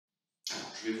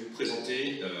je vais vous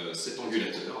présenter cet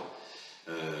angulateur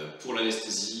pour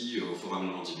l'anesthésie au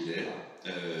foramen mandibulaire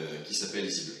qui s'appelle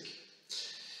EasyBlock.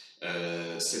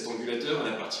 Cet angulateur a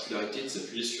la particularité de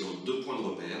s'appuyer sur deux points de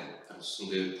repère. Alors, ce sont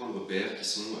des points de repère qui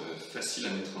sont faciles à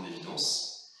mettre en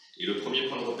évidence. Et le premier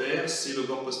point de repère, c'est le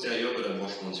bord postérieur de la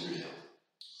branche mandibulaire.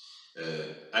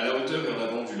 À la hauteur et en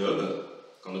avant du lobe,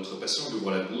 quand notre patient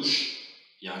ouvre la bouche,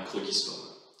 il y a un creux qui se forme.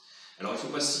 Alors il ne faut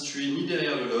pas se situer ni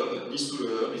derrière le lobe, ni sous le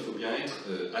lobe, il faut bien être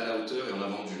à la hauteur et en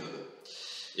avant du lobe.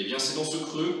 Et bien c'est dans ce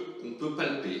creux qu'on peut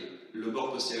palper le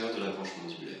bord postérieur de la branche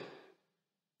mandibulaire.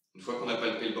 Une fois qu'on a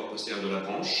palpé le bord postérieur de la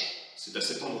branche, c'est à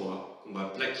cet endroit qu'on va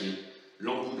plaquer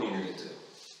l'embout de l'angulateur.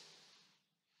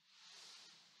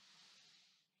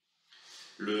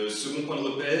 Le second point de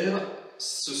repère,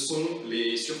 ce sont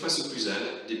les surfaces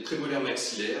occlusales des prémolaires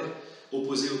maxillaires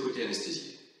opposées au côté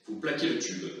anesthésié. Vous plaquez le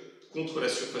tube contre la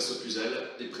surface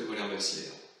occlusale des prémolaires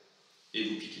maxillaires et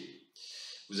vous piquez.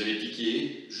 Vous allez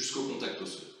piquer jusqu'au contact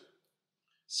osseux.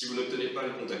 Si vous n'obtenez pas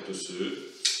le contact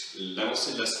osseux,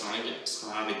 l'avancée de la seringue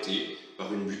sera arrêtée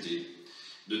par une butée,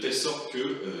 de telle sorte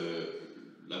que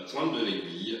la pointe de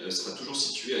l'aiguille sera toujours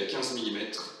située à 15 mm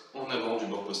en avant du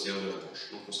bord postérieur de la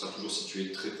branche. Donc on sera toujours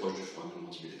situé très proche du foramen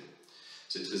mandibulaire.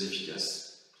 C'est très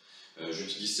efficace.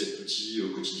 J'utilise cet outil au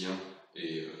quotidien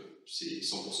et c'est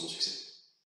 100% de succès.